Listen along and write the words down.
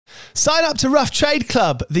Sign up to Rough Trade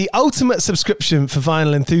Club, the ultimate subscription for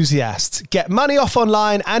vinyl enthusiasts. Get money off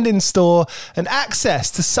online and in-store and access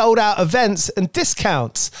to sold-out events and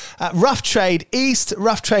discounts at Rough Trade East,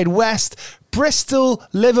 Rough Trade West, Bristol,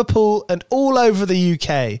 Liverpool and all over the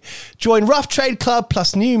UK. Join Rough Trade Club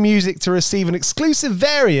plus new music to receive an exclusive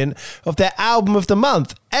variant of their album of the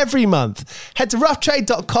month every month. Head to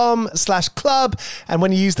roughtrade.com/club and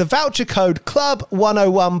when you use the voucher code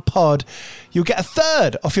CLUB101POD, you'll get a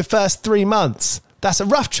third off your first 3 months. That's at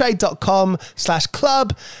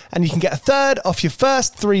roughtrade.com/club and you can get a third off your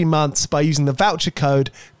first 3 months by using the voucher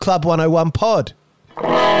code CLUB101POD.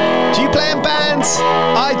 Do you play in bands?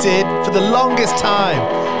 I did for the longest time.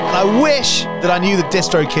 And I wish that I knew that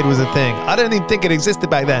DistroKid was a thing. I don't even think it existed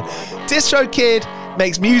back then. DistroKid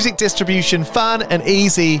makes music distribution fun and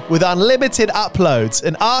easy with unlimited uploads,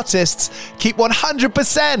 and artists keep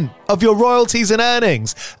 100% of your royalties and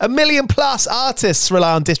earnings. 1 million plus artists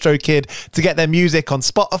rely on DistroKid to get their music on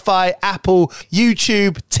Spotify, Apple,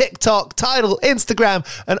 YouTube, TikTok, Tidal, Instagram,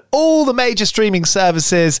 and all the major streaming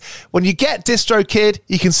services. When you get DistroKid,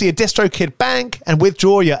 you can see a DistroKid bank and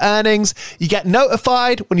withdraw your earnings. You get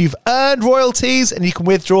notified when you've earned royalties and you can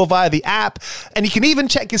withdraw via the app. And you can even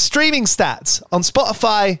check your streaming stats on Spotify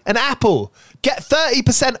and Apple. Get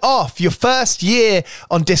 30% off your first year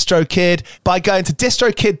on DistroKid by going to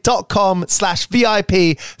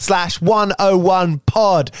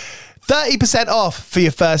distrokid.com/VIP/101pod. 30% off for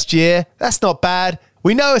your first year. That's not bad.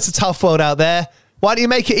 We know it's a tough world out there. Why don't you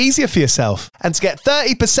make it easier for yourself? And to get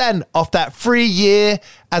 30% off that free year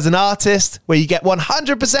as an artist, where you get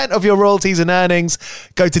 100% of your royalties and earnings,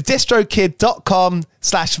 go to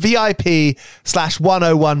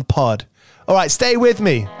distrokid.com/VIP/101pod. All right, stay with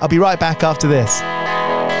me. I'll be right back after this.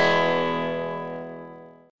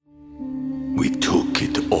 We took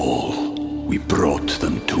it all. We brought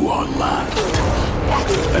them to our land.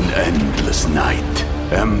 An endless night,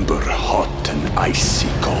 ember hot and icy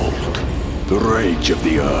cold. The rage of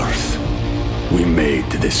the earth. We made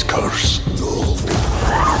this curse.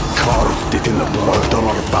 Carved it in the blood on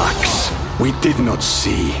our backs. We did not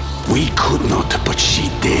see. We could not, but she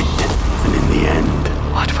did. And in the end...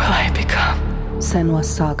 What will I become? Senua's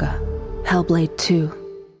Saga. Hellblade 2.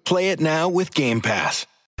 Play it now with Game Pass.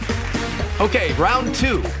 Okay, round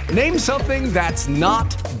 2. Name something that's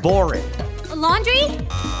not boring. A laundry?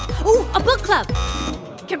 Ooh, a book club.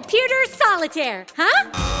 Computer solitaire, huh?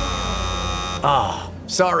 Ah, oh,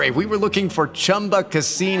 sorry, we were looking for Chumba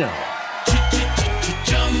Casino.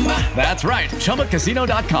 That's right,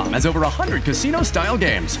 ChumbaCasino.com has over 100 casino-style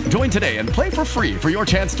games. Join today and play for free for your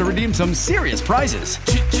chance to redeem some serious prizes.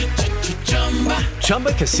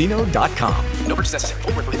 ChumbaCasino.com. No purchase necessary.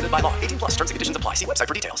 Void where prohibited by law. 18 plus. Terms and conditions apply. See website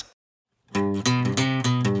for details.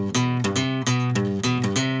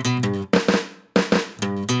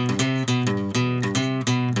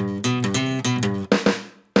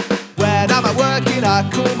 When I'm at work and I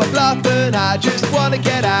call my bluff and I just want to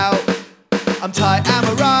get out. I'm tight, am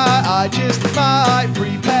I right? I just might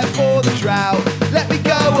prepare for the drought. Let me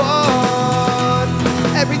go on.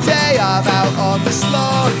 Every day I'm out on the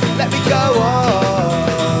slog. Let me go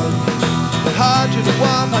on.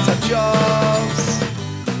 101 part-time jobs.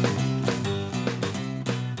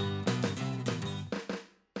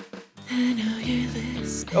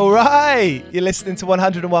 All right, you're listening to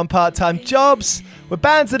 101 Part-Time Jobs, where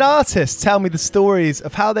bands and artists tell me the stories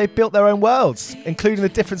of how they built their own worlds, including the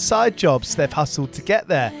different side jobs they've hustled to get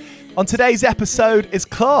there. On today's episode is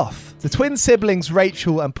Cloth, the twin siblings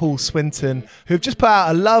Rachel and Paul Swinton, who have just put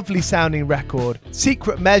out a lovely sounding record,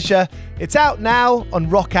 Secret Measure. It's out now on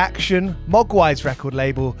Rock Action, Mogwai's record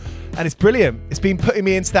label, and it's brilliant. It's been putting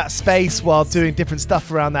me into that space while doing different stuff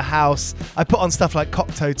around the house. I put on stuff like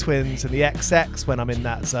Cocteau Twins and the XX when I'm in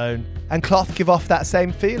that zone, and Cloth give off that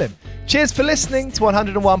same feeling. Cheers for listening to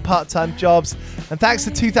 101 Part-Time Jobs, and thanks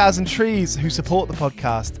to 2000 Trees who support the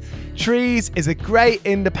podcast. Trees is a great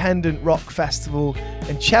independent rock festival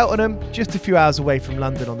in Cheltenham, just a few hours away from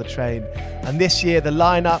London on the train. And this year the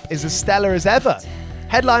lineup is as stellar as ever.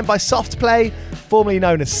 Headlined by Softplay, formerly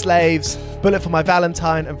known as Slaves, Bullet for My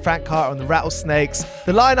Valentine and Frank Carter and the Rattlesnakes.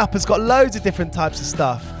 The lineup has got loads of different types of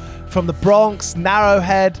stuff. From the Bronx,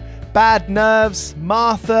 Narrowhead, Bad Nerves,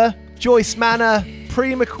 Martha, Joyce Manor,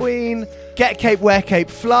 Prima Queen, Get Cape, Wear Cape,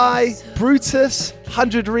 Fly, Brutus,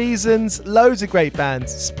 100 Reasons, loads of great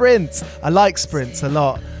bands. Sprint, I like Sprint a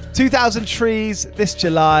lot. 2000 Trees this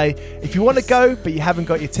July. If you want to go but you haven't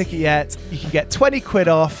got your ticket yet, you can get 20 quid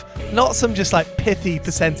off, not some just like pithy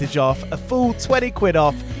percentage off, a full 20 quid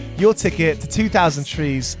off your ticket to 2000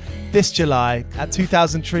 Trees this July at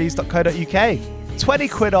 2000trees.co.uk. 20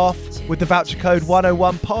 quid off with the voucher code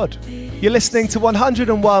 101pod. You're listening to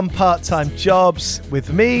 101 Part-Time Jobs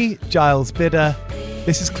with me, Giles Bidder.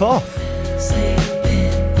 This is Cloth.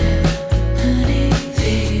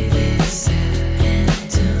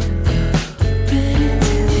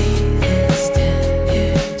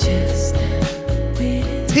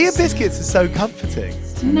 Tea and biscuits are so comforting.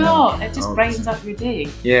 No, it just brightens up your day.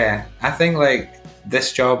 Yeah, I think like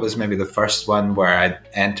this job was maybe the first one where I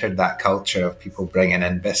entered that culture of people bringing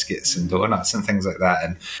in biscuits and donuts and things like that.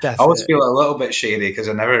 And I always feel a little bit shady because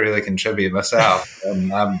I never really contribute myself,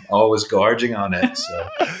 and I'm always gorging on it. So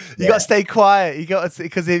you got to stay quiet. You got to,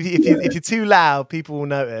 because if you're too loud, people will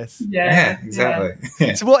notice. Yeah, exactly.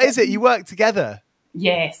 Yeah. So what is it? You work together?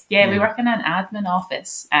 Yes, we work in an admin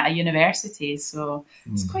office at a university, so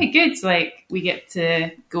it's quite good. Like we get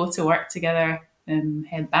to go to work together and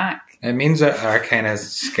head back. It means that our kind of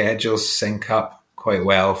schedules sync up quite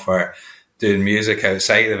well for doing music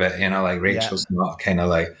outside of it. You know, like Rachel's not kind of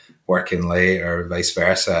like working late or vice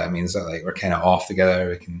versa. It means that like we're kind of off together.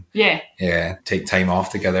 We can take time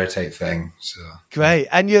off together type thing. So great.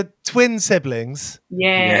 And your twin siblings,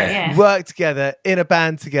 work together in a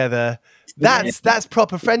band together. That's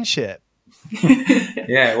proper friendship.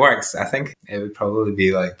 Yeah, it works. I think it would probably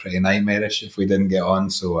be like pretty nightmarish if we didn't get on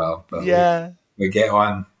so well. But we get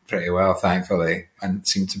on pretty well, thankfully, and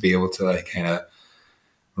seem to be able to like kind of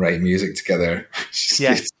write music together.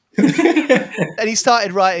 Yes. And you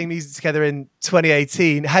started writing music together in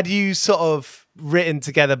 2018. Had you sort of written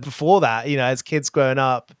together before that, you know, as kids growing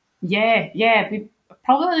up? Yeah. We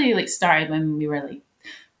probably like started when we were like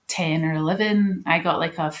 10 or 11. I got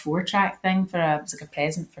like a 4-track thing it was like a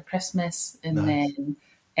present for Christmas, and then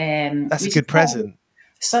that's a good present.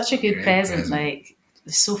 Such a good present. Like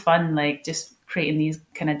it's so fun, like just creating these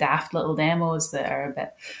kind of daft little demos that are a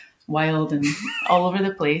bit wild and all over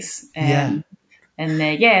the place. And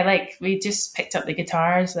like we just picked up the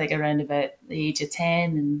guitars like around about the age of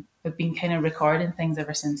 10, and we've been kind of recording things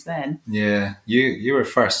ever since then. Yeah, you were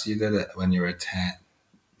first. You did it when you were 10.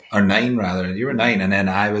 Or 9 rather. You were 9, and then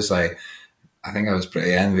I was like, I think I was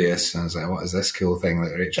pretty envious. And I was like, what is this cool thing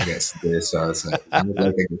that Rachel gets to do? So I was like, I would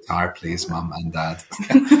like a guitar, please, Mum and Dad.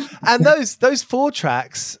 And those 4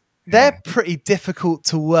 tracks, they're pretty difficult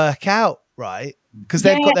to work out, right? Because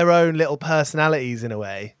they've got their own little personalities in a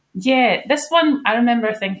way. Yeah, this one, I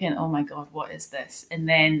remember thinking, oh my God, what is this? And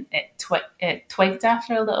then it twigged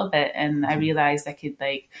after a little bit, and I realised I could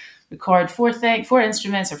like record 4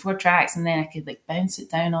 instruments or 4 tracks, and then I could like bounce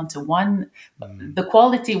it down onto one. The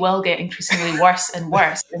quality will get increasingly worse and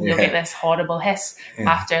worse, and you'll get this horrible hiss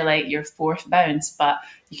after like your 4th bounce, but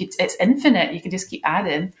it's infinite. You can just keep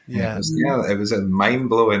adding. It was a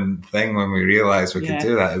mind-blowing thing when we realised we could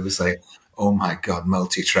do that. It was like, oh my God,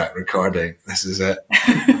 multi-track recording. This is it.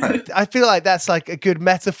 I feel like that's like a good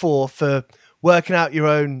metaphor for working out your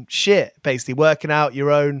own shit, basically working out your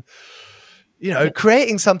own, you know,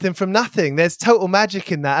 creating something from nothing. There's total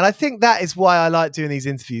magic in that. And I think that is why I like doing these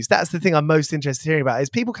interviews. That's the thing I'm most interested in hearing about, is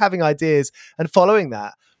people having ideas and following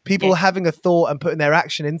that. People having a thought and putting their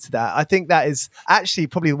action into that. I think that is actually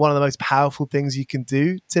probably one of the most powerful things you can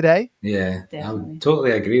do today. Yeah, definitely. I would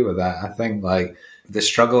totally agree with that. I think like the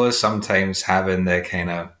struggle is sometimes having the kind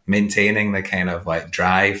of maintaining the kind of like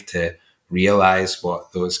drive to realize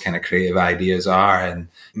what those kind of creative ideas are. And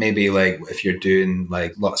maybe like if you're doing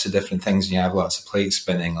like lots of different things and you have lots of plates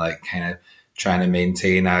spinning, like kind of trying to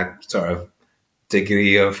maintain a sort of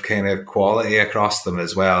degree of kind of quality across them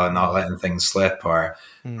as well, and not letting things slip or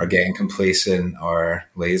getting complacent or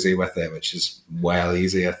lazy with it, which is well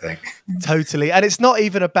easy, I think. Totally. And it's not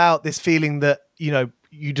even about this feeling that, you know,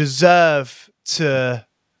 you deserve to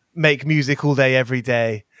make music all day, every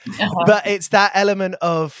day. But it's that element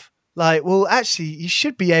of like, well, actually, you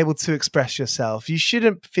should be able to express yourself. You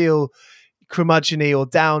shouldn't feel curmudgeon-y or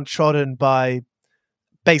downtrodden by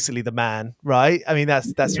basically the man, right? I mean,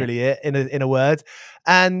 that's really it in a word.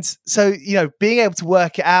 And so, you know, being able to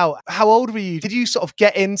work it out. How old were you? Did you sort of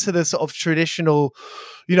get into the sort of traditional,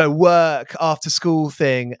 you know, work after school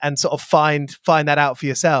thing and sort of find that out for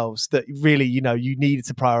yourselves, that really, you know, you needed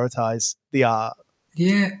to prioritize the art?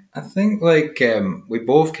 Yeah, I think like we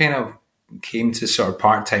both kind of came to sort of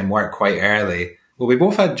part-time work quite early. Well, we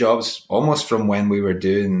both had jobs almost from when we were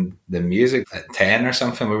doing the music at 10 or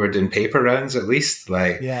something. We were doing paper rounds at least.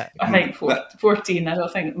 Like, I think 14. I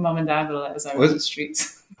don't think Mum and Dad will let us out on the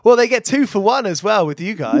streets. Well, they get 2 for 1 as well with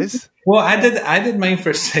you guys. Well, I did mine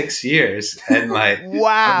for 6 years, and like,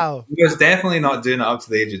 wow, I was definitely not doing it up to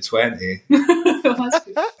the age of 20.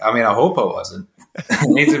 I mean, I hope I wasn't. I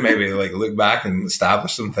need to maybe like look back and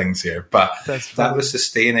establish some things here, but that was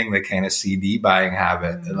sustaining the kind of CD buying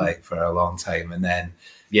habit like for a long time. And then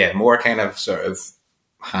more kind of sort of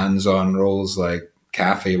hands-on roles like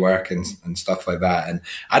cafe work and stuff like that. And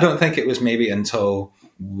I don't think it was maybe until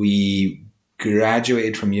we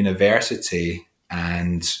graduated from university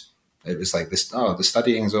and it was like this, the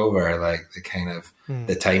studying's over, like the kind of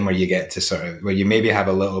the time where you get to sort of, where you maybe have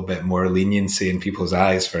a little bit more leniency in people's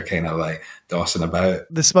eyes for kind of like dossing about.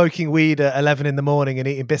 The smoking weed at 11 in the morning and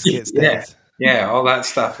eating biscuits days. Yeah, all that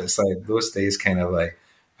stuff. It's like those days kind of like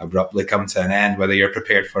abruptly come to an end, whether you're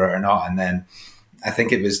prepared for it or not. And then I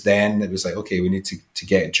think it was like, okay, we need to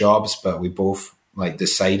get jobs, but we both like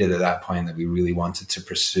decided at that point that we really wanted to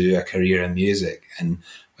pursue a career in music. And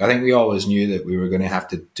I think we always knew that we were going to have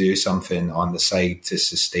to do something on the side to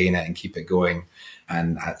sustain it and keep it going.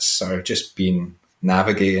 And that's sort of just been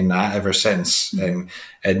navigating that ever since. And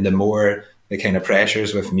the more the kind of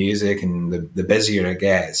pressures with music and the busier it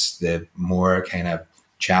gets, the more kind of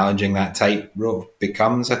challenging that tightrope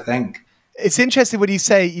becomes, I think. It's interesting when you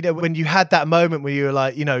say, you know, when you had that moment where you were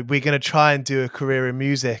like, you know, we're going to try and do a career in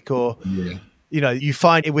music, or, you know, you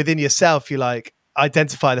find it within yourself, you like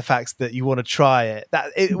identify the facts that you want to try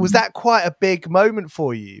it. Was that quite a big moment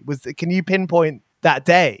for you? Can you pinpoint that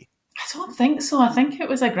day? I don't think so. I think it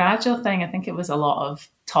was a gradual thing. I think it was a lot of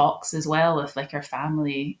talks as well with like our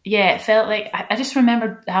family. Yeah, it felt like I just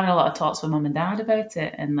remember having a lot of talks with mum and dad about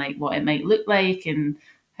it and like what it might look like and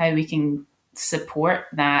how we can support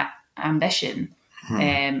that ambition.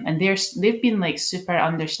 And they've been like super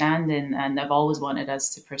understanding, and they've always wanted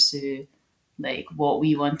us to pursue like what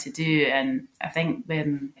we want to do. And I think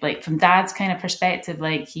when like from dad's kind of perspective,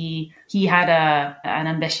 like he had an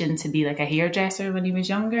ambition to be like a hairdresser when he was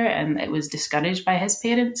younger, and it was discouraged by his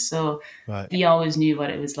parents. So he always knew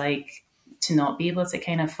what it was like to not be able to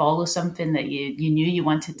kind of follow something that you knew you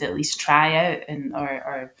wanted to at least try out and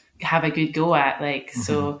or have a good go at. Like,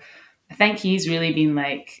 so I think he's really been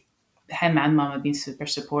like, him and mum have been super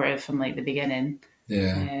supportive from like the beginning.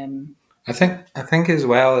 Yeah. I think as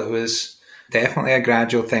well, it was definitely a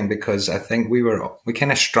gradual thing, because I think we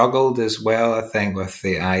kind of struggled as well, I think, with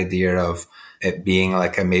the idea of it being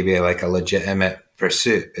like maybe a legitimate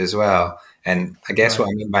pursuit as well. And I guess what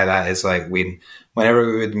I mean by that is like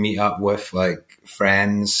whenever we would meet up with like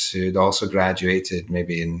friends who'd also graduated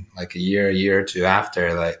maybe in like a year or two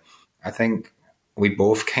after, like I think we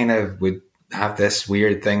both kind of would have this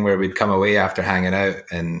weird thing where we'd come away after hanging out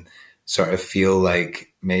and sort of feel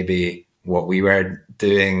like maybe what we were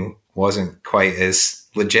doing wasn't quite as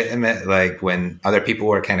legitimate, like when other people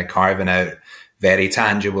were kind of carving out very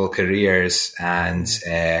tangible careers and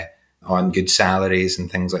on good salaries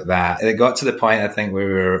and things like that. And it got to the point, I think,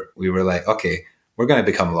 where we were like, okay, we're going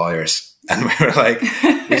to become lawyers. And we were like,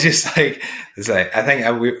 it's like, I think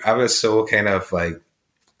I was so kind of like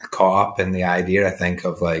caught up in the idea, I think,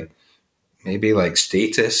 of like maybe like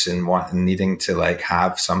status and needing to like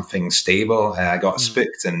have something stable. And I got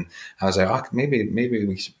spooked, and I was like, oh, maybe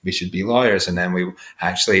we should be lawyers. And then we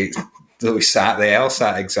sat the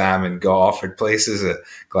LSAT exam and got offered places at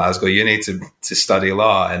Glasgow Uni to study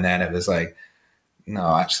law. And then it was like,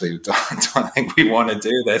 no, actually, don't think we want to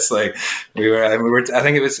do this. Like we were. I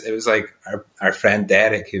think it was like our friend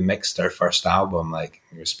Derek who mixed our first album. Like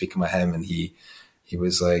we were speaking with him, and he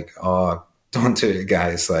was like, oh, don't do it,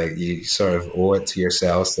 guys. Like you sort of owe it to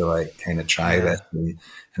yourselves to like kind of try this. And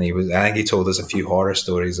I think he told us a few horror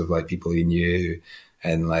stories of like people he knew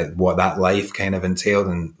and like what that life kind of entailed.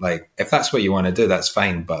 And like, if that's what you want to do, that's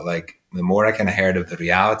fine. But like the more I kind of heard of the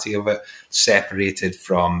reality of it, separated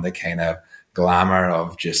from the kind of glamour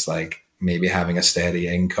of just like maybe having a steady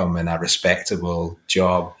income and a respectable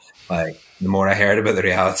job, like the more I heard about the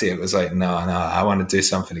reality, it was like, no, I want to do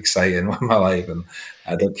something exciting with my life, and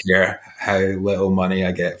I don't care how little money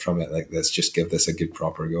I get from it. Like, let's just give this a good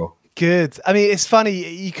proper go. Good. I mean, it's funny,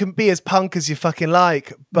 you can be as punk as you fucking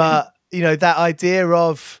like, but you know, that idea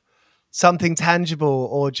of something tangible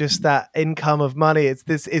or just that income of money, it's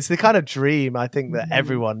the kind of dream I think that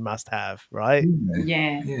everyone must have, right?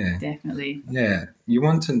 Yeah, definitely. Yeah. You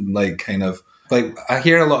want to like kind of like, I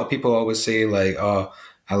hear a lot of people always say like, oh,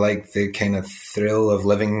 I like the kind of thrill of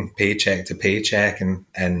living paycheck to paycheck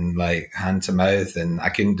and like hand to mouth, and I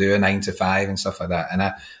couldn't do a 9 to 5 and stuff like that. And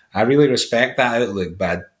I really respect that outlook,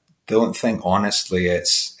 but I don't think honestly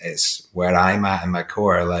it's where I'm at in my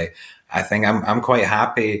core. Like, I think I'm quite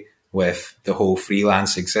happy with the whole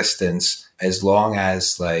freelance existence as long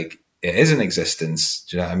as like it is an existence.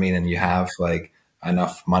 Do you know what I mean? And you have like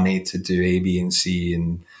enough money to do A, B, and C,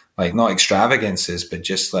 and like not extravagances, but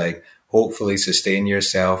just like hopefully sustain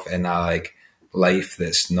yourself in a like life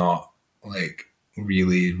that's not like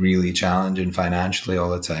really, really challenging financially all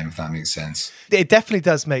the time, if that makes sense. It definitely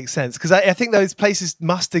does make sense, because I think those places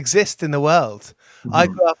must exist in the world. I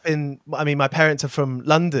grew up my parents are from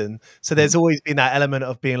London, so there's always been that element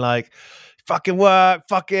of being like, fucking work,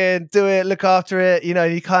 fucking do it, look after it. You know,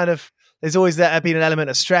 you kind of, there's always been an element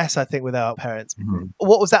of stress, I think, with our parents.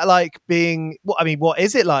 What was that like being, what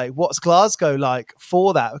is it like? What's Glasgow like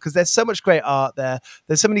for that? Because there's so much great art there.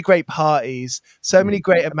 There's so many great parties, so many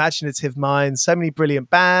great imaginative minds, so many brilliant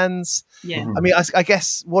bands. Yeah. I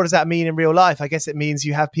guess, what does that mean in real life? I guess it means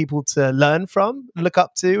you have people to learn from, look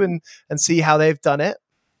up to, and see how they've done it.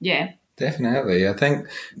 Yeah. Definitely. I think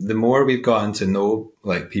the more we've gotten to know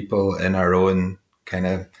like people in our own kind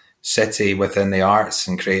of city within the arts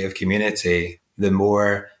and creative community, the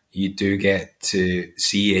more you do get to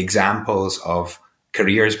see examples of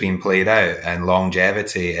careers being played out and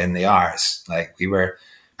longevity in the arts. Like we were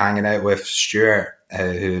hanging out with Stuart,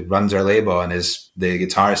 who runs our label and is the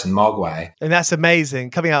guitarist in Mogwai. And that's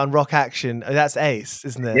amazing. Coming out on Rock Action, that's ace,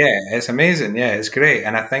 isn't it? Yeah, it's amazing. Yeah, it's great.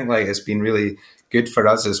 And I think like it's been really good for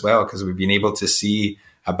us as well, because we've been able to see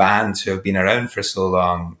a band who have been around for so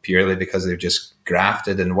long purely because they've just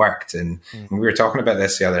grafted and worked. And we were talking about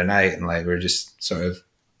this the other night, and like we are just sort of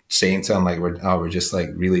saying to him like we're just like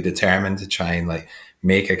really determined to try and like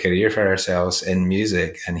make a career for ourselves in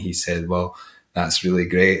music. And he said, well, that's really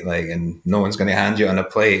great, like, and no one's going to hand you on a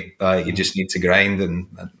plate, but you just need to grind. And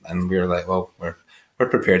we were like, well, we're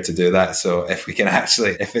prepared to do that. So if we can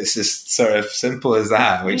actually, if it's just sort of simple as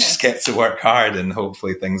that, we just get to work hard and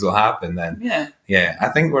hopefully things will happen, then yeah, I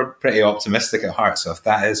think we're pretty optimistic at heart. So if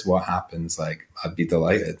that is what happens, like, I'd be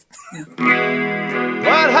delighted.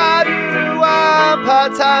 101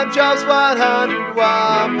 part-time jobs, 101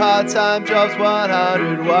 part-time jobs,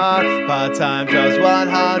 101 part-time jobs,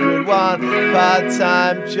 101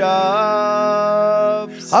 part-time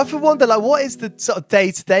jobs. I often wonder, like, what is the sort of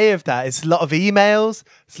day-to-day of that? It's a lot of emails,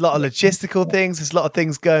 it's a lot of logistical things, there's a lot of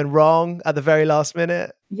things going wrong at the very last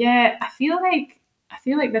minute. Yeah, I feel like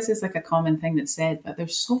this is like a common thing that's said, but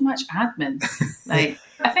there's so much admin. Like,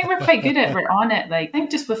 I think we're quite good at, we're on it. Like, I think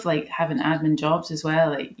just with like having admin jobs as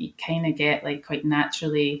well, like you kind of get like quite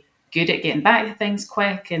naturally good at getting back to things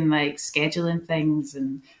quick and like scheduling things,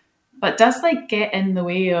 but does like get in the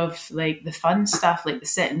way of like the fun stuff, like the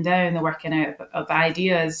sitting down, the working out of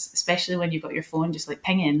ideas, especially when you've got your phone just like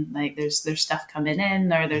pinging, like there's stuff coming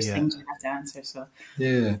in, or there's things you have to answer. So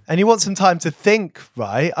yeah, and you want some time to think,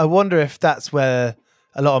 right? I wonder if that's where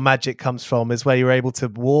a lot of magic comes from, is where you're able to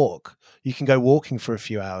walk. You can go walking for a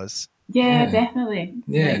few hours. Yeah, definitely.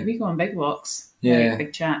 Yeah, like, we go on big walks. Yeah, like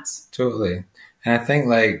big chats. Totally. And I think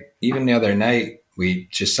like even the other night we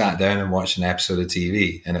just sat down and watched an episode of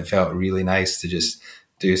TV, and it felt really nice to just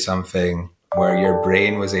do something where your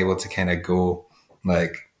brain was able to kind of go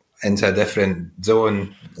like into a different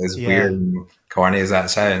zone, as weird and corny as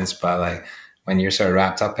that sounds, but like when you're sort of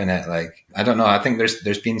wrapped up in it, like, I don't know, I think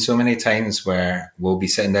there's been so many times where we'll be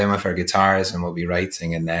sitting down with our guitars and we'll be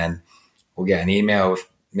writing, and then we'll get an email with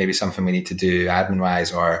maybe something we need to do admin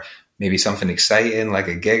wise, or maybe something exciting, like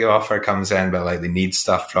a gig offer comes in, but like they need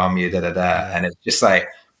stuff from you, and it's just like,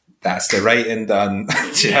 that's the writing done.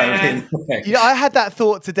 Do you know what I mean? You know, I had that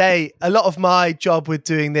thought today. A lot of my job with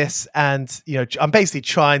doing this, and you know, I'm basically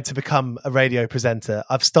trying to become a radio presenter.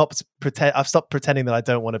 I've stopped pretending that I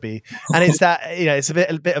don't want to be, and it's that, you know, it's a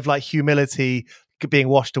bit of like humility being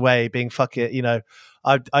washed away, being fuck it. You know,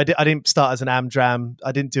 I didn't start as an Amdram.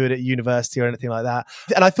 I didn't do it at university or anything like that.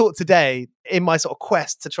 And I thought today, in my sort of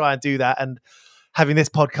quest to try and do that, and having this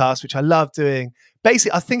podcast, which I love doing,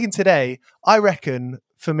 basically, I was thinking today, I reckon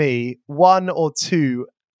for me, 1 or 2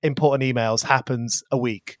 important emails happens a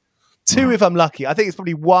week. 2 if I'm lucky. I think it's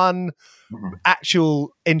probably 1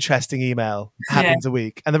 actual interesting email happens a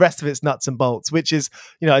week, and the rest of it's nuts and bolts, which is,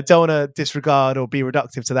 you know, I don't want to disregard or be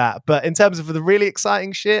reductive to that, but in terms of the really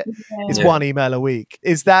exciting shit, it's 1 email a week.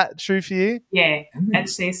 Is that true for you? Yeah, I'd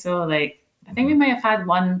say so. Like, I think we might have had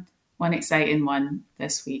one exciting one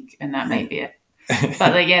this week, and that might be it.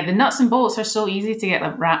 But like, yeah, the nuts and bolts are so easy to get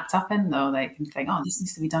like wrapped up in, though. Like, you think, oh, this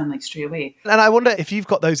needs to be done like straight away. And I wonder if you've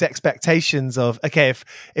got those expectations of, okay,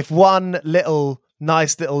 if one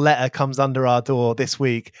nice little letter comes under our door this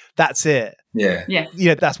week, that's it. Yeah. You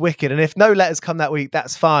know, that's wicked. And if no letters come that week,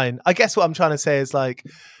 that's fine. I guess what I'm trying to say is, like,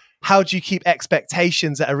 how do you keep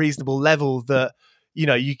expectations at a reasonable level that, you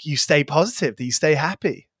know, you stay positive, that you stay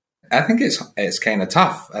happy? I think it's kind of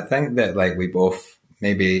tough. I think that like we both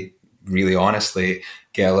maybe really honestly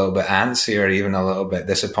get a little bit antsy or even a little bit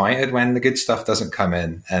disappointed when the good stuff doesn't come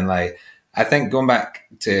in. And like, I think going back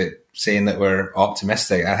to saying that we're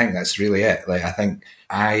optimistic, I think that's really it. Like, I think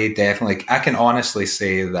I can honestly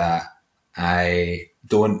say that I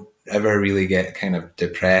don't ever really get kind of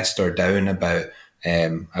depressed or down about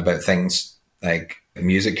things like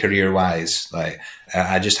music career wise. Like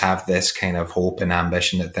I just have this kind of hope and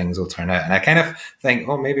ambition that things will turn out. And I kind of think,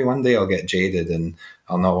 oh, maybe one day I'll get jaded and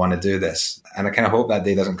I'll not want to do this. And I kind of hope that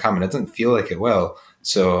day doesn't come, and it doesn't feel like it will.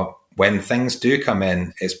 So when things do come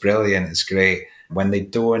in, it's brilliant, it's great. When they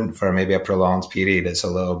don't, for maybe a prolonged period, it's a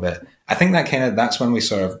little bit, I think that's when we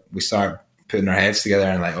start putting our heads together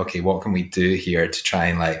and like, okay, what can we do here to try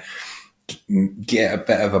and like get a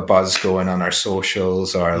bit of a buzz going on our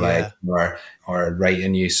socials, or like, or write a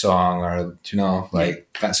new song, or, you know,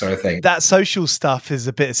 like that sort of thing. That social stuff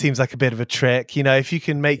seems like a bit of a trick. You know, if you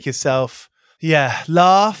can make yourself,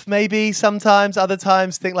 laugh maybe sometimes, other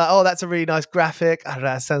times think like, oh, that's a really nice graphic. I don't know,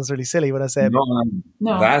 that sounds really silly when I say it.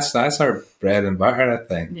 No. That's our bread and butter, I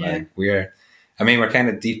think. Yeah. Like we're kind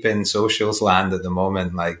of deep in socials land at the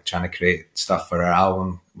moment, like trying to create stuff for our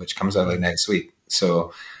album, which comes out like next week.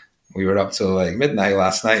 So we were up till like midnight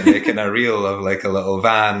last night making a reel of like a little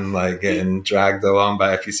van, like getting dragged along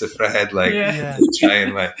by a piece of thread, like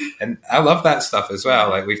trying like, and I love that stuff as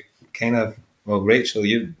well. Like we've kind of, well, Rachel,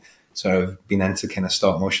 you've sort of been into kind of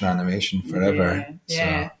stop motion animation forever.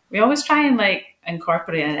 Yeah. So. We always try and like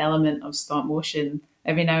incorporate an element of stop motion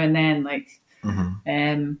every now and then, like,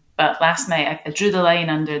 but last night I drew the line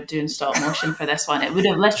under doing stop motion for this one. It would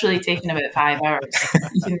have literally taken about 5 hours.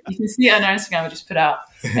 You can see it on our Instagram. We just put up.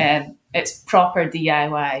 It's proper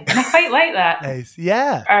DIY, and I quite like that. Nice.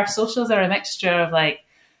 Yeah. Our socials are a mixture of like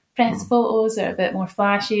press photos that are a bit more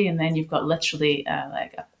flashy, and then you've got literally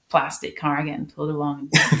like a plastic car getting pulled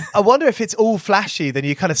along. I wonder if it's all flashy, then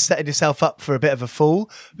you're kind of setting yourself up for a bit of a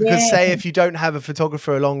fall. Because say if you don't have a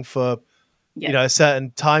photographer along for a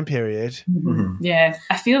certain time period. Mm-hmm. Yeah,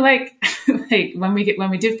 I feel like when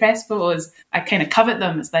we do press photos, I kind of covet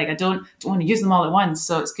them. It's like I don't want to use them all at once,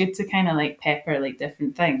 so it's good to kind of like pepper like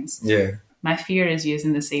different things. Yeah, my fear is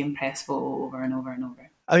using the same press photo over and over and over.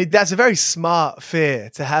 I mean, that's a very smart fear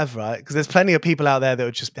to have, right? Because there's plenty of people out there that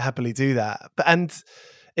would just happily do that. And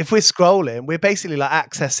if we're scrolling, we're basically like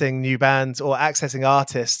accessing new bands or accessing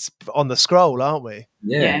artists on the scroll, aren't we?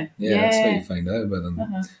 Yeah. That's how you find out about them.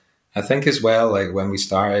 Uh-huh. I think as well, like when we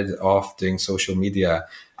started off doing social media,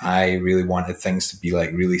 I really wanted things to be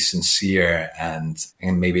like really sincere and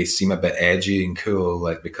maybe seem a bit edgy and cool,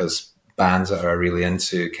 like because bands that are really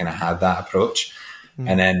into kind of had that approach.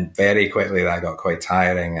 And then very quickly that got quite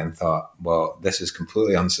tiring and thought, well, this is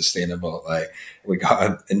completely unsustainable. Like we got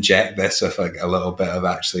to inject this with like a little bit of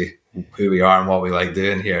actually who we are and what we like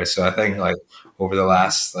doing here. So I think like over the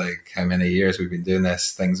last like how many years we've been doing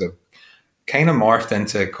this, things have kind of morphed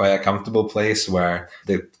into quite a comfortable place where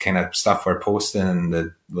the kind of stuff we're posting and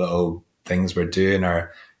the little things we're doing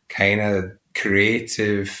are kind of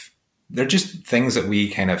creative. They're just things that we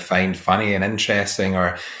kind of find funny and interesting,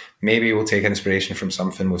 or maybe we'll take inspiration from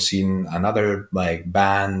something we've seen another like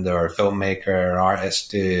band or filmmaker or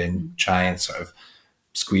artist do and try and sort of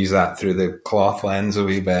squeeze that through the cloth lens a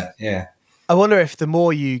wee bit. Yeah. I wonder if the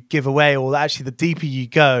more you give away, or actually the deeper you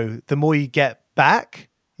go, the more you get back.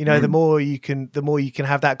 You know, the more you can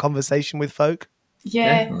have that conversation with folk.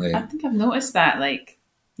 Yeah, definitely. I think I've noticed that. Like,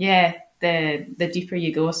 the deeper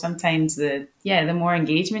you go, sometimes the more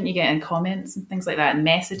engagement you get in comments and things like that, and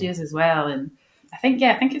messages as well. And I think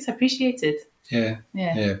it's appreciated. Yeah.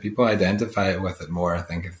 People identify with it more. I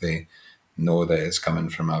think if they know that it's coming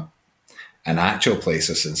from an actual place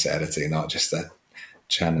of sincerity, not just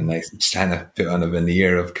trying to put on a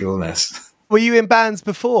veneer of coolness. Were you in bands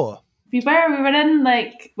before? We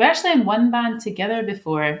were actually in one band together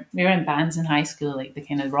before. We were in bands in high school, like the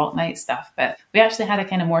kind of rock night stuff. But we actually had a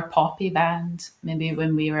kind of more poppy band maybe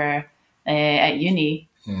when we were at uni.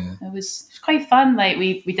 Yeah. It was quite fun. Like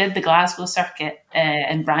we did the Glasgow circuit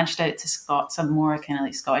and branched out to some more kind of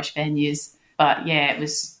like Scottish venues. But yeah, it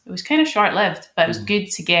was kind of short lived. But it was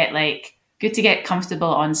good to get comfortable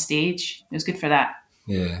on stage. It was good for that.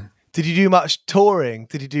 Yeah. Did you do much touring?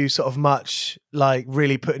 Did you do sort of much like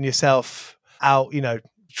really putting yourself out,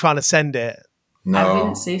 trying to send it? No. I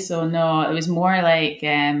wouldn't say so, no. It was more like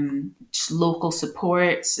just local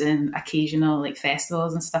supports and occasional like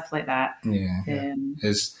festivals and stuff like that. Yeah.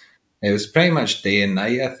 It was pretty much day and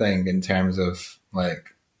night, I think, in terms of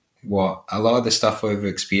like what a lot of the stuff we've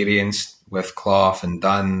experienced with Cloth and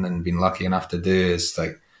done and been lucky enough to do is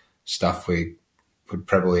like stuff we would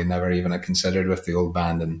probably never even have considered with the old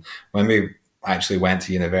band. And when we actually went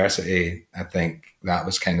to university, I think that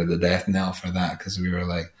was kind of the death knell for that, because we were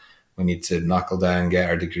like, we need to knuckle down, get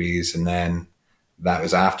our degrees, and then that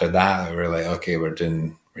was after that we were like, okay, we're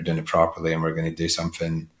doing it properly, and we're going to do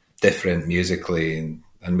something different musically, and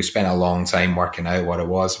And we spent a long time working out what it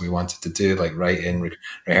was we wanted to do, like writing,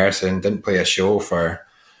 rehearsing. Didn't play a show for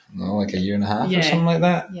like a year and a half or something like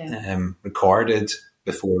that. Yeah. Recorded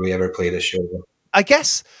before we ever played a show. I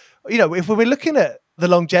guess, if we're looking at the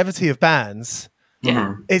longevity of bands,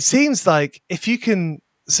 it seems like if you can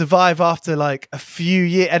survive after like a few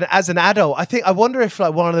years, and as an adult, I wonder if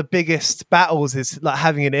like one of the biggest battles is like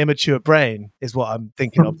having an immature brain is what I'm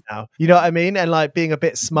thinking of now. You know what I mean? And like being a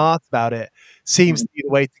bit smart about it seems to be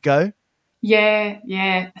the way to go. Yeah.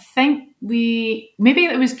 I think maybe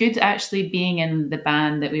it was good actually being in the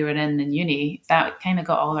band that we were in uni. That kind of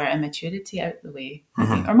got all our immaturity out of the way, I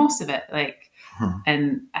think, or most of it.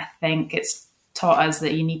 And I think it's taught us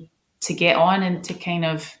that you need to get on and to kind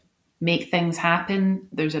of make things happen.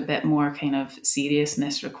 There's a bit more kind of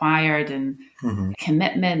seriousness required and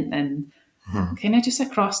commitment and kind of just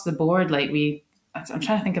across the board. Like I'm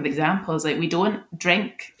trying to think of examples. Like we don't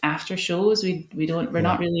drink after shows. We're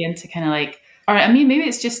not really into kind of like, or I mean, maybe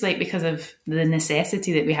it's just like because of the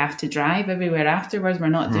necessity that we have to drive everywhere afterwards. We're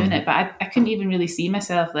not doing it, but I couldn't even really see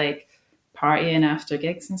myself like partying after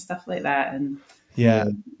gigs and stuff like that. And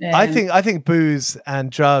I think booze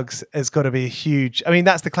and drugs has got to be huge. I mean,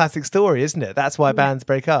 that's the classic story, isn't it? That's why bands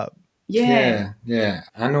break up. Yeah.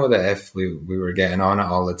 I know that if we were getting on it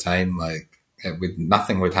all the time, like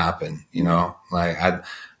nothing would happen, like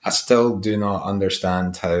I still do not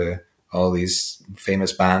understand how all these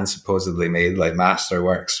famous bands supposedly made like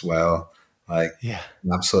masterworks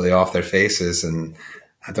absolutely off their faces. And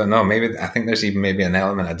I don't know, I think there's even maybe an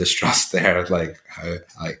element of distrust there, like how,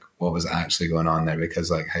 like what was actually going on there,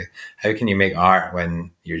 because like how can you make art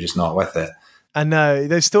when you're just not with it? I know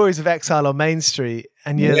those stories of Exile on Main Street,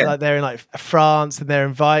 and like they're in like France and they're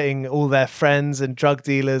inviting all their friends and drug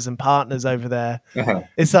dealers and partners over there.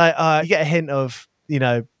 It's like you get a hint of,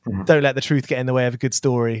 don't let the truth get in the way of a good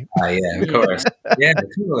story. Yeah, of course. Yeah,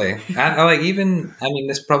 totally. And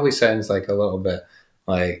this probably sounds like a little bit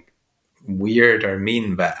like weird or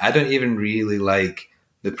mean, but I don't even really like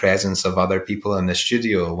the presence of other people in the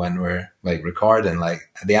studio when we're like recording. Like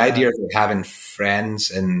the idea of having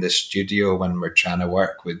friends in the studio when we're trying to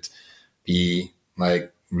work would be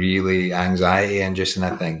like really anxiety inducing.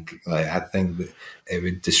 I think that it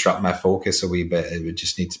would disrupt my focus a wee bit. It would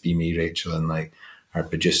just need to be me, Rachel, and like our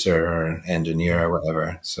producer or engineer or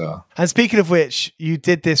whatever. So, and speaking of which, you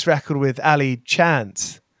did this record with Ali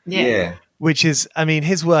Chant. Yeah. Which is, I mean,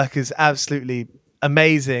 his work is absolutely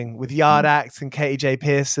amazing with Yard Act and Katie J.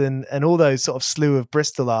 Pearson and all those sort of slew of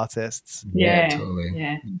Bristol artists. Yeah, totally.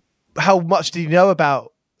 Yeah. How much did you know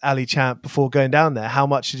about Ali Chant before going down there? How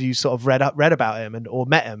much did you sort of read about him or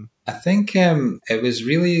met him? I think it was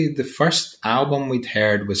really the first album we'd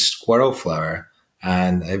heard was Squirrel Flower,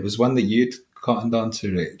 and it was one that you'd cottoned on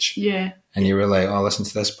to, Rach. Yeah. And you were like, oh, listen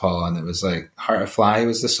to this, Paul. And it was like Heart of Fly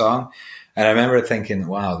was the song. And I remember thinking,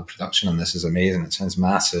 wow, the production on this is amazing. It sounds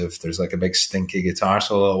massive. There's like a big stinky guitar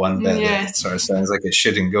solo at one bit that sort of sounds like it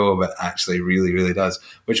shouldn't go, but actually really, really does,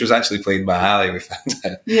 which was actually played by Ali, we found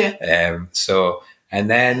out. Yeah. And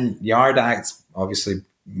then Yard Act obviously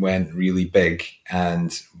went really big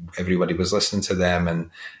and everybody was listening to them.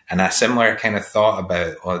 And a similar kind of thought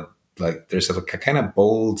about, like, there's a kind of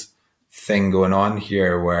bold thing going on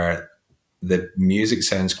here where the music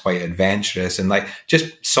sounds quite adventurous and like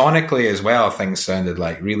just sonically as well, things sounded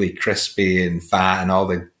like really crispy and fat and all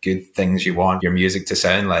the good things you want your music to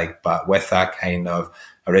sound like, but with that kind of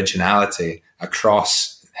originality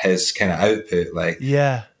across his kind of output. Like,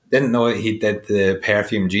 didn't know he did the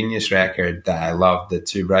Perfume Genius record that I loved, the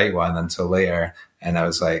Too Bright one, until later. And I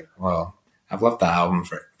was like, well, I've loved that album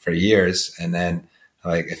for years. And then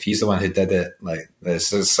like, if he's the one who did it, like,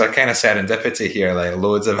 this is a kind of serendipity here, like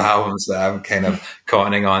loads of albums that I'm kind of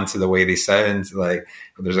cottoning on to the way they sound. Like,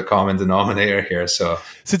 there's a common denominator here. So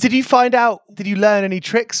did you learn any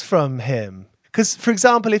tricks from him? Because, for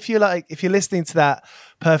example, if you're listening to that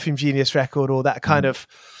Perfume Genius record or that kind of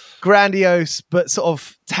grandiose but sort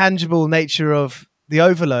of tangible nature of the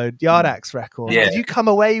Overload Yard Act's record, did you come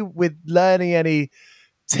away with learning any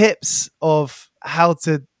tips of how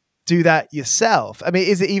to do that yourself? I mean,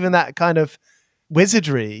 is it even that kind of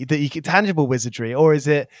wizardry that you get, tangible wizardry, or is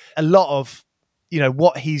it a lot of,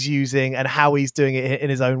 what he's using and how he's doing it in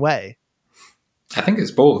his own way? I think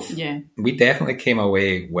it's both. Yeah. We definitely came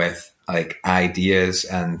away with like ideas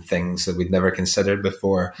and things that we'd never considered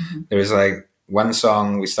before. Mm-hmm. There was like one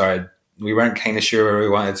song we weren't kind of sure where we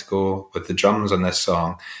wanted to go with the drums on this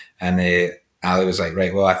song. And Ali was like,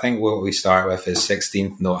 right, well, I think what we start with is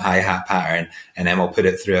 16th note hi-hat pattern, and then we'll put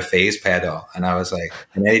it through a phase pedal. And I was like,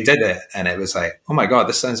 and then he did it, and it was like, oh my God,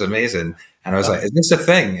 this sounds amazing. And I was like, is this a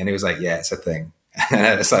thing? And he was like, yeah, it's a thing.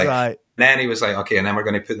 And it's like, right. then he was like, okay, and then we're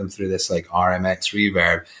going to put them through this like RMX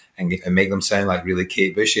reverb and make them sound like really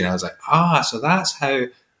Kate Bushy. And I was like, so that's how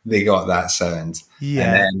they got that sound. Yeah.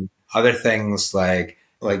 And then other things like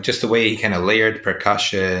just the way he kind of layered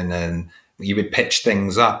percussion, and you would pitch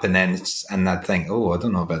things up and I'd think, I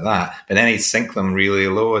don't know about that. But then he'd sync them really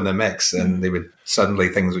low in the mix, and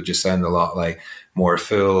things would just sound a lot like more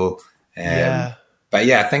full. But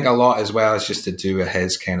yeah, I think a lot as well is just to do with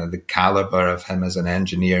his kind of the caliber of him as an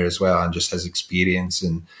engineer as well, and just his experience.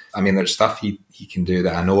 And I mean, there's stuff he can do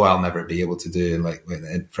that I know I'll never be able to do, like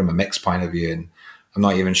from a mix point of view. And I'm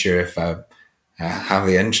not even sure if I have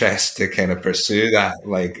the interest to kind of pursue that,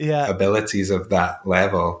 abilities of that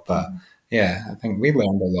level. But yeah, I think we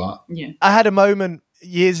learned a lot. Yeah, I had a moment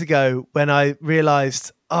years ago when I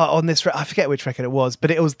realized on this, I forget which record it was,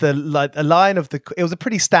 but it was a line of it was a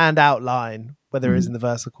pretty standout line, whether it was in the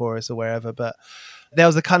verse or chorus or wherever, but there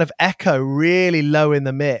was a kind of echo really low in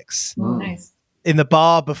the mix. Nice. In the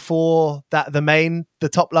bar before that, the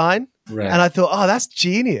top line. Right. And I thought, that's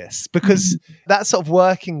genius, because that's sort of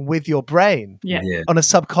working with your brain on a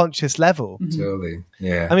subconscious level. Totally.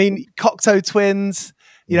 Yeah. I mean, Cocteau Twins,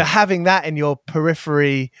 having that in your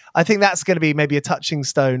periphery, I think that's going to be maybe a touching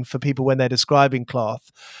stone for people when they're describing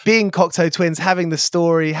Cloth. Being Cocteau Twins, having the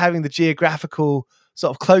story, having the geographical sort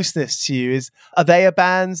of closeness to you, are they a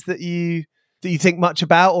band that you think much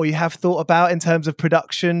about, or you have thought about in terms of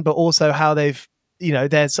production, but also how they've,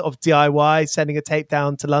 they're sort of DIY, sending a tape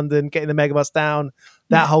down to London, getting the megabus down,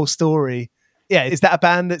 that whole story. Yeah. Is that a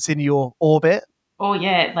band that's in your orbit? Oh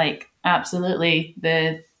yeah, like absolutely.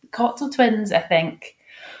 The Cocteau Twins, I think,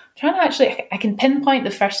 I can pinpoint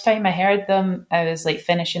the first time I heard them. I was like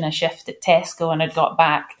finishing a shift at Tesco, and I'd got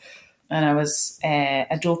back, and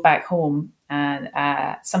I drove back home, and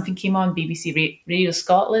something came on BBC Radio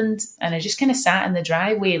Scotland, and I just kind of sat in the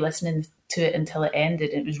driveway listening to it until it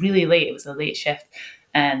ended. It was really late. It was a late shift,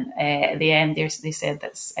 and at the end they said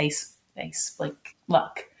that's ice like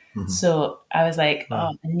luck. So I was like,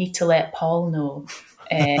 I need to let Paul know.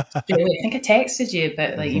 I think I texted you,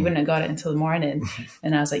 but like you wouldn't have got it until the morning.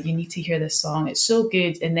 And I was like, you need to hear this song. It's so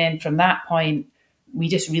good. And then from that point, we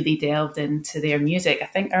just really delved into their music. I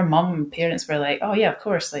think our mum and parents were like, oh yeah, of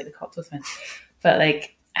course, like the Cocteau Twins. But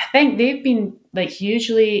like, I think they've been like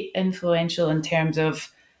hugely influential in terms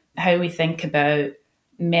of how we think about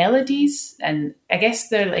melodies. And I guess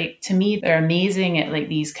they're like, to me, they're amazing at like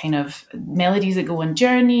these kind of melodies that go on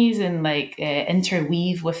journeys and like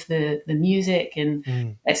interweave with the music.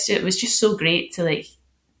 And it was just so great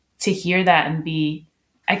to hear that and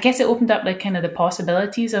I guess it opened up like kind of the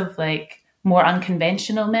possibilities of like more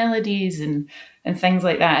unconventional melodies and things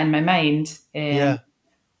like that in my mind.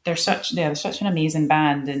 They're such an amazing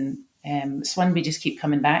band, and it's one we just keep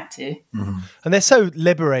coming back to. And they're so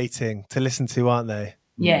liberating to listen to, aren't they?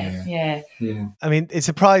 Yeah. I mean, it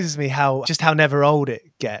surprises me how never old it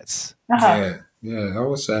gets. Yeah, it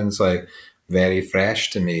always sounds like very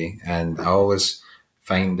fresh to me, and I always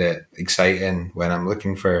find it exciting when I'm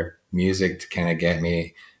looking for music to kind of get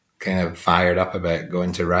me kind of fired up about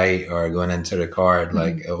going to write or going into record.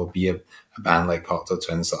 Like it'll be a band like Cocteau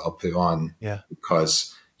Twins that I'll put on,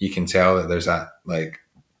 because you can tell that there's that like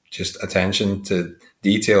just attention to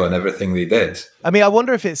detail in everything they did. I mean, I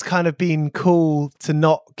wonder if it's kind of been cool to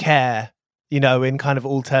not care, in kind of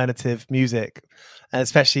alternative music, and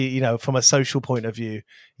especially, from a social point of view.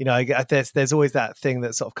 There's always that thing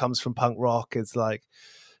that sort of comes from punk rock. It's like,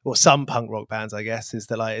 or some punk rock bands, I guess, is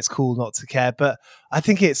that like it's cool not to care, but I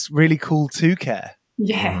think it's really cool to care.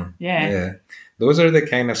 Yeah. Those are the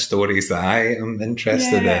kind of stories that I am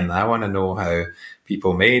interested in. I want to know how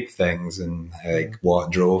people made things and like what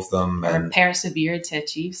drove them and persevered to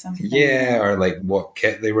achieve something. Yeah, or like what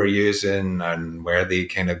kit they were using and where they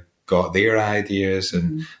kind of got their ideas.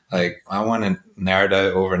 And like, I want to nerd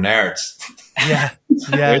out over nerds. Yeah.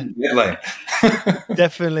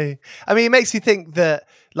 Definitely. I mean, it makes you think that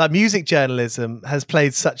like music journalism has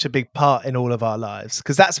played such a big part in all of our lives,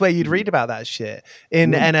 because that's where you'd read about that shit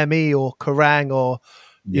in NME or Kerrang or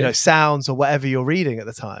Sounds or whatever you're reading at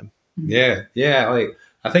the time. Yeah. Like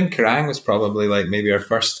I think Kerrang was probably like maybe our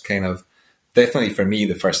first kind of, definitely for me,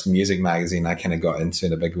 the first music magazine I kind of got into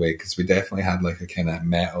in a big way, because we definitely had like a kind of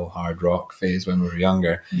metal hard rock phase when we were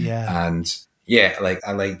younger. And like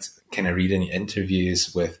I liked kind of reading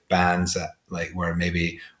interviews with bands that like were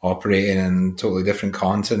maybe operating in a totally different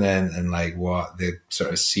continent and like what the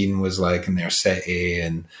sort of scene was like in their city.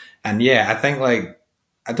 And I think like,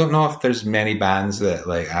 I don't know if there's many bands that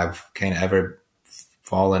like I've kind of ever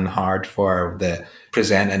fallen hard for that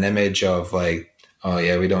present an image of like, oh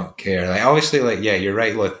yeah, we don't care. Like obviously like, yeah, you're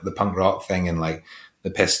right with the punk rock thing and like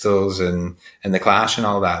the Pistols and the Clash and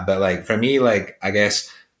all that. But like for me, like I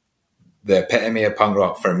guess the epitome of punk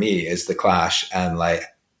rock for me is the Clash, and like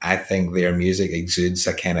I think their music exudes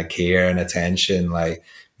a kind of care and attention. Like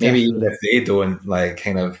maybe even if they don't like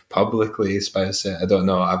kind of publicly espouse it, I don't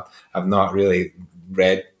know. I've not really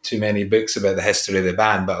read too many books about the history of the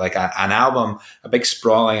band, but like an album, a big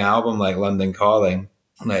sprawling album like London Calling,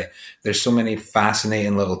 like there's so many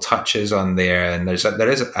fascinating little touches on there, and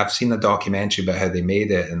I've seen a documentary about how they made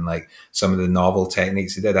it and like some of the novel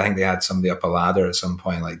techniques they did. I think they had somebody up a ladder at some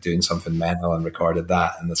point like doing something mental and recorded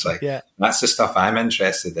that, and it's like that's the stuff I'm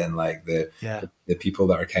interested in, like the people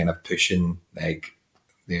that are kind of pushing like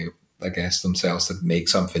I guess themselves to make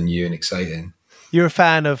something new and exciting. You're a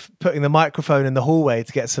fan of putting the microphone in the hallway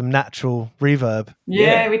to get some natural reverb.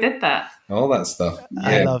 Yeah, we did that. All that stuff.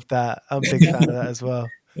 I love that. I'm a big fan of that as well.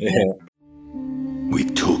 We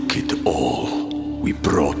took it all. We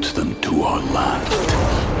brought them to our land.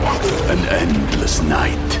 An endless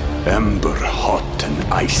night, ember hot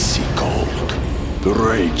and icy cold. The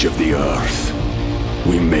rage of the earth.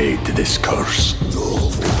 We made this curse.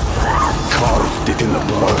 Carved it in the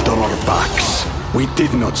blood on our backs. We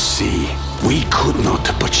did not see. We could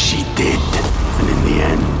not, but she did. And in the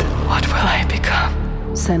end, What will I become?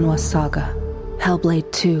 Senua's Saga. Hellblade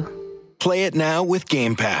 2. Play it now with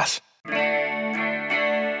Game Pass.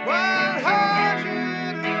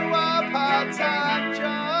 101 part-time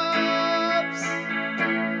jobs.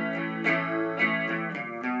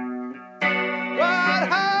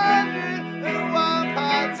 101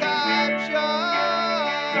 part-time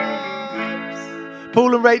jobs.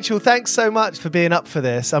 Paul and Rachel, thanks so much for being up for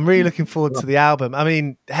this. I'm really looking forward to the album. I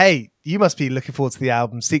mean, hey, you must be looking forward to the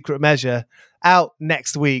album, Secret Measure, out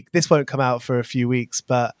next week. This won't come out for a few weeks,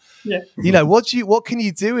 but you know, what can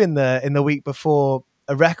you do in the week before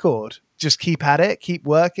a record? Just keep at it, keep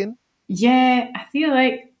working. Yeah, I feel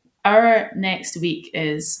like our next week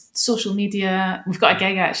is social media. We've got a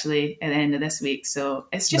gig actually at the end of this week, so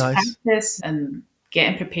it's just practice and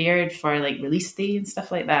getting prepared for like release day and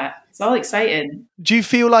stuff like that. It's all exciting. Do you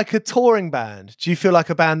feel like a touring band? Do you feel like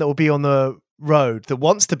a band that will be on the road, that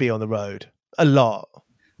wants to be on the road a lot?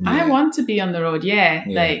 I want to be on the road,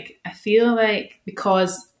 Like, I feel like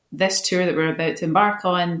because this tour that we're about to embark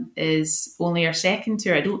on is only our second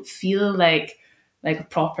tour, I don't feel like a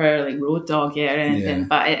proper like road dog yet or anything,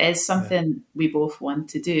 but it is something we both want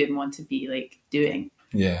to do and want to be like doing.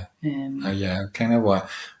 I kind of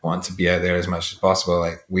want to be out there as much as possible.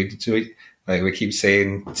 Like we keep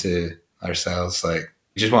saying to ourselves, like,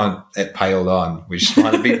 we just want it piled on. We just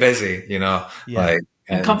want to be busy, you know,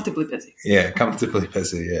 and comfortably busy. Yeah, comfortably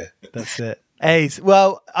busy. Yeah, that's it. Ace.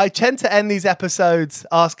 Well, I tend to end these episodes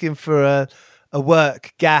asking for a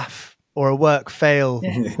work gaff or a work fail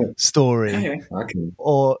story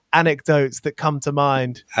or anecdotes that come to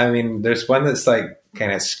mind. I mean, there's one that's like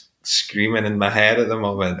kind of screaming in my head at the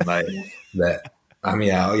moment, like that. I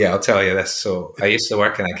mean, I'll tell you this. So I used to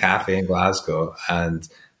work in a cafe in Glasgow, and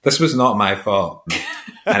this was not my fault.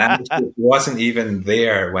 And I wasn't even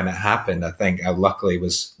there when it happened. I think I luckily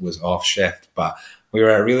was off shift, but we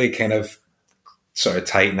were a really kind of sort of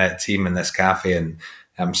tight-knit team in this cafe, and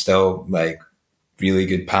I'm still like really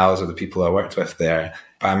good pals with the people I worked with there.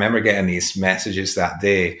 But I remember getting these messages that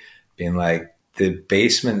day being like, the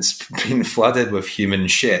basement's been flooded with human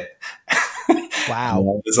shit. Wow. And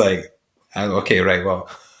I was like, okay, right, well.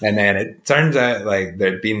 And then it turns out like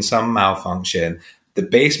there'd been some malfunction. The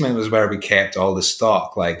basement was where we kept all the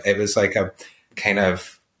stock. Like it was like a kind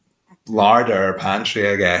of larder or pantry,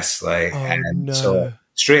 I guess. Like, so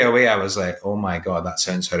straight away I was like, oh my God, that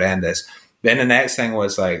sounds horrendous. Then the next thing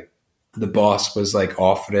was like, the boss was like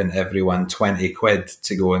offering everyone 20 quid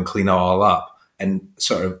to go and clean it all up. And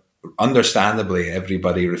sort of understandably,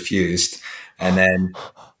 everybody refused. And then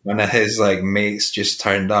one of his like mates just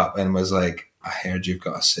turned up and was like, I heard you've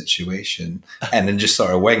got a situation, and then just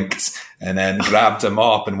sort of winked and then grabbed him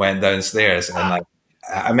up and went downstairs. And like,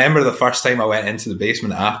 I remember the first time I went into the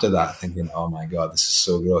basement after that thinking, oh my God, this is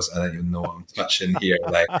so gross. I don't even know what I'm touching here.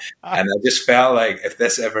 Like, and I just felt like if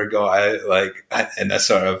this ever got out, like in a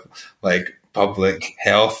sort of like public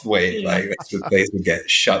health way, like this place would get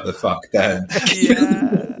shut the fuck down.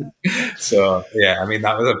 So yeah, I mean,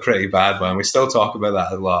 that was a pretty bad one. We still talk about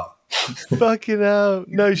that a lot. Fucking hell,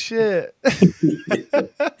 no shit.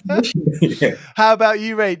 How about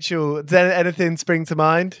you, Rachel? Does anything spring to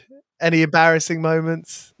mind? Any embarrassing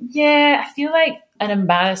moments? Yeah, I feel like an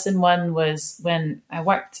embarrassing one was when I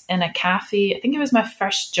worked in a cafe. I think it was my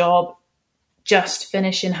first job, just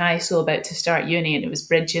finishing high school, about to start uni, and it was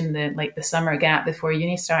bridging the summer gap before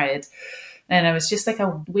uni started. And I was just like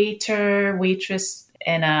a waitress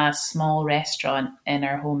in a small restaurant in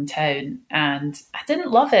our hometown, and I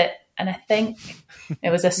didn't love it. And I think it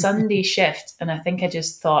was a Sunday shift, and I think I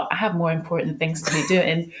just thought I have more important things to be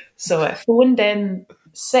doing. So I phoned in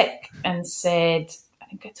sick and said, I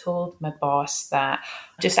think I told my boss that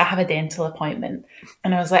I have a dental appointment.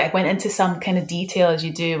 And I was like, I went into some kind of detail as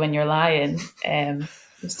you do when you're lying. It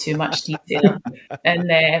was too much detail.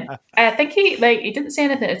 And I think he didn't say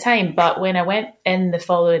anything at the time, but when I went in the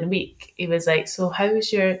following week, he was like, so how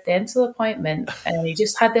was your dental appointment? And he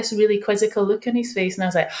just had this really quizzical look on his face. And I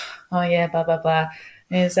was like, oh yeah, blah, blah, blah.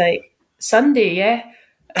 And he was like, Sunday, yeah?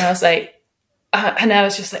 And I was like, and I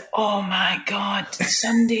was just like, oh my God,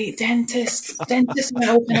 Sunday, dentist went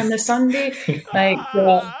open on the Sunday. I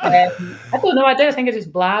don't know, I think I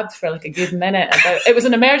just blabbed for like a good minute about, it was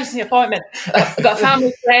an emergency appointment. I've got a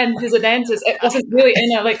family friend who's a dentist. It wasn't really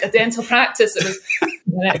in a dental practice. It was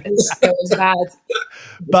bad.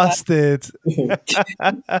 Busted.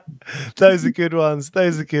 Those are good ones.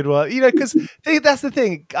 Because that's the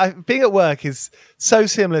thing. Being at work is so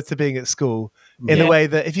similar to being at school. In the way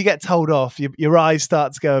that if you get told off, your eyes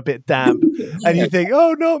start to go a bit damp and you think,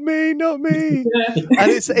 oh, not me. And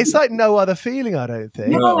it's like no other feeling, I don't think.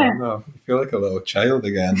 No. You feel like a little child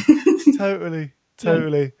again. Totally.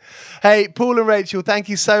 Hey, Paul and Rachel, thank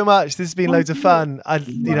you so much. This has been loads of fun.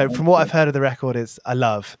 From what I've heard of the record, I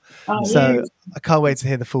love. So I can't wait to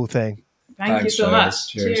hear the full thing. Thank you so much.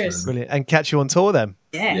 Cheers. Brilliant. And catch you on tour then.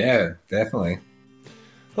 Yeah, definitely.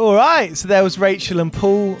 All right, so there was Rachel and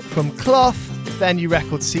Paul from Cloth. Their new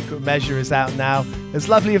record, Secret Measure, is out now. It was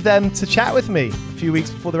lovely of them to chat with me a few weeks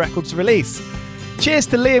before the record's release. Cheers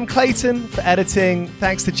to Liam Clayton for editing.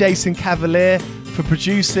 Thanks to Jason Cavalier for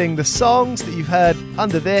producing the songs that you've heard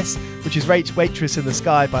under this, which is Waitress in the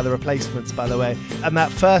Sky by The Replacements, by the way. And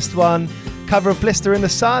that first one, cover of Blister in the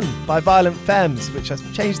Sun by Violent Femmes, which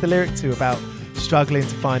I've changed the lyric to about struggling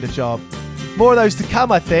to find a job. More of those to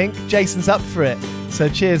come, I think. Jason's up for it. So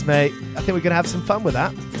cheers, mate. I think we're going to have some fun with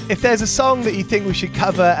that. If there's a song that you think we should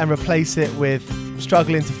cover and replace it with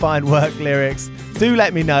struggling to find work lyrics, do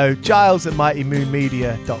let me know.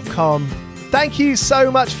 giles@mightymoonmedia.com. Thank you so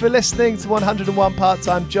much for listening to 101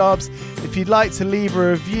 Part-Time Jobs. If you'd like to leave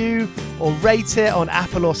a review or rate it on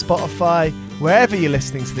Apple or Spotify, wherever you're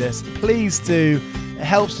listening to this, please do. It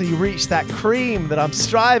helps me reach that cream that I'm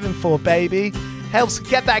striving for, baby. Helps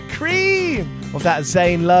get that cream of that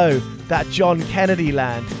Zane Lowe, that John Kennedy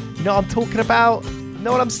land. You know what I'm talking about? You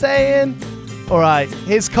know what I'm saying? All right,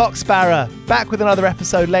 here's Cocksparrow, back with another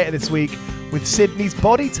episode later this week with Sydney's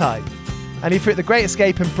Body Type. And if you're at The Great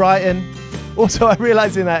Escape in Brighton, also I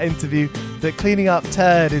realised in that interview that cleaning up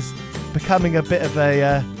turd is becoming a bit of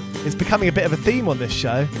a theme on this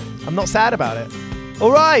show. I'm not sad about it.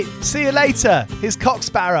 All right, see you later. Here's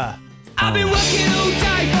Cocksparrow. I've been working all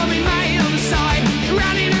day for me mate on the side,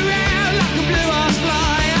 running around like a blue-ass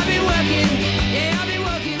fly. I've been working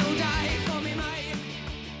all day for me mate.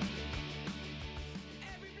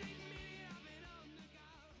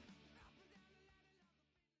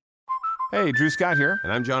 Hey, Drew Scott here,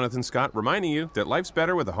 and I'm Jonathan Scott, reminding you that life's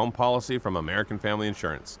better with a home policy from American Family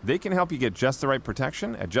Insurance. They can help you get just the right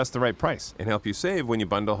protection at just the right price and help you save when you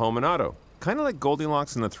bundle home and auto. Kind of like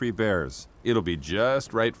Goldilocks and the Three Bears. It'll be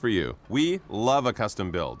just right for you. We love a custom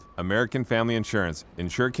build. American Family Insurance.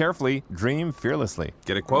 Insure carefully, dream fearlessly.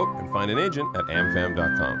 Get a quote and find an agent at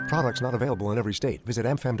amfam.com. Products not available in every state. Visit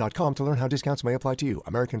amfam.com to learn how discounts may apply to you.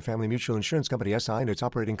 American Family Mutual Insurance Company SI and its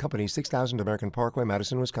operating company 6000 American Parkway,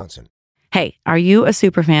 Madison, Wisconsin. Hey, are you a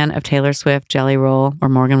superfan of Taylor Swift, Jelly Roll, or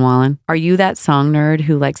Morgan Wallen? Are you that song nerd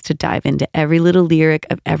who likes to dive into every little lyric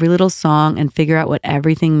of every little song and figure out what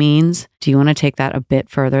everything means? Do you want to take that a bit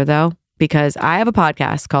further, though? Because I have a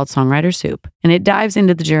podcast called Songwriter Soup, and it dives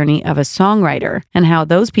into the journey of a songwriter and how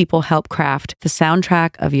those people help craft the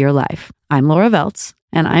soundtrack of your life. I'm Laura Veltz,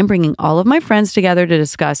 and I'm bringing all of my friends together to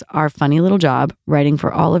discuss our funny little job writing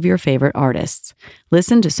for all of your favorite artists.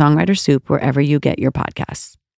 Listen to Songwriter Soup wherever you get your podcasts.